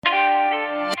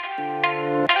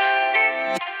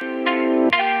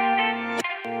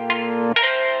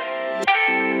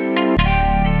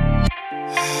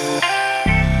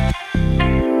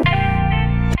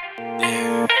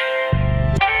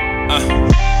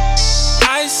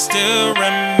still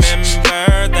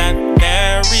remember that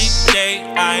very day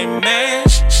I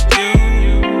met you.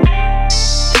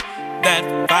 That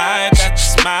vibe, that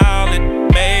smile, it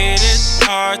made it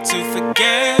hard to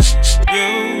forget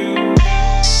you.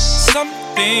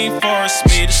 Something forced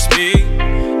me to speak.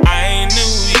 I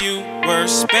knew you were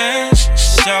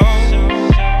special.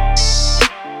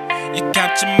 You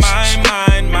capture my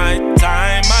mind, my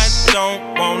time. I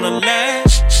don't wanna let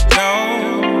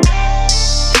go.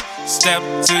 Step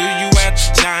to you at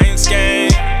the Giants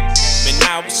game. Man,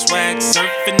 I was swag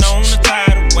surfing on the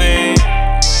tidal wave.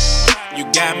 You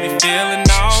got me feeling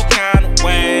all kind of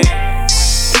ways.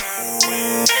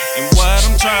 And what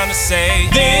I'm trying to say,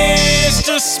 this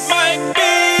just might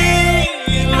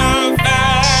be love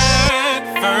at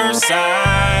first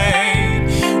sight.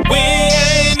 We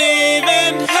ain't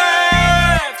even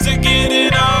have to get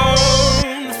it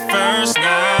on the first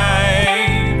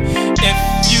night. If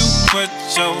you put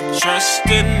your trust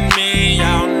in me,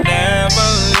 I'll never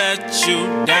let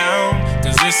you down.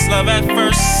 'Cause it's love at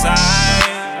first sight.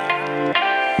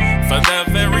 For the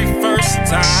very first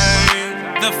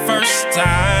time, the first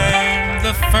time,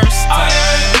 the first time.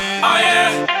 Oh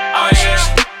yeah, oh yeah,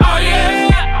 oh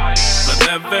yeah. For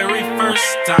the very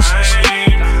first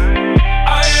time.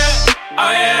 Oh yeah,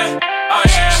 oh yeah, oh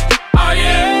yeah, oh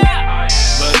yeah.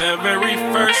 For the very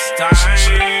first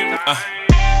time.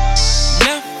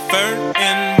 Never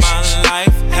in my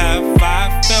life have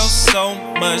I felt so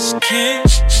much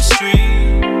chemistry.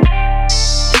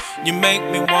 You make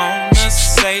me wanna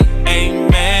say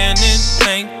amen and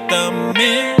thank the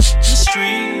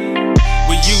ministry.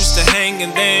 We used to hang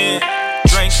and then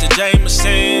drink the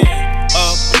Jameson,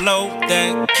 upload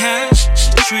that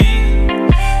chemistry.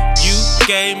 You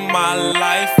gave my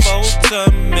life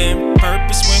ultimate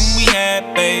purpose when we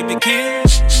had baby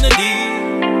Kennedy.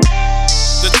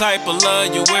 The type of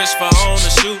love you wish for on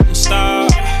a shooting star.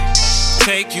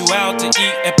 Take you out to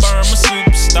eat at Burma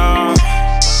Superstar,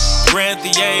 Grand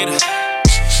Theater,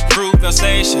 Fruitvale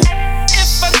Station.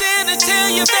 If I didn't tell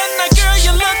you then, girl,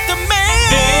 you look amazing.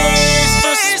 This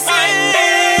just might be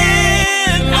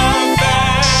love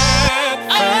at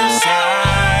first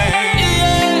sight.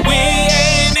 We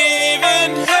ain't even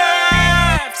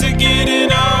have to get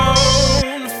it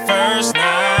on the first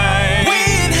night.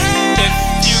 If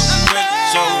you put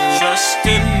your trust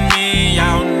in me,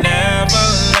 I'll never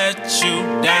let you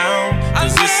down.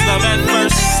 'Cause it's love at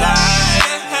first sight.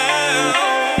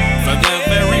 For the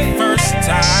very first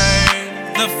time,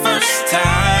 the first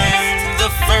time, the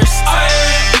first time.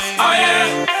 Oh yeah,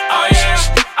 oh yeah,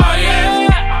 oh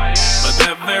yeah. For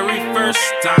the very first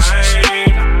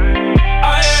time.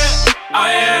 Oh yeah, oh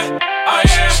yeah, oh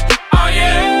yeah, oh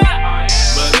yeah.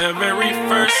 For the very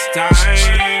first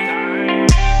time.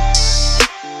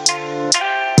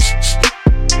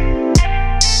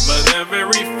 For the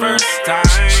very first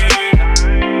time.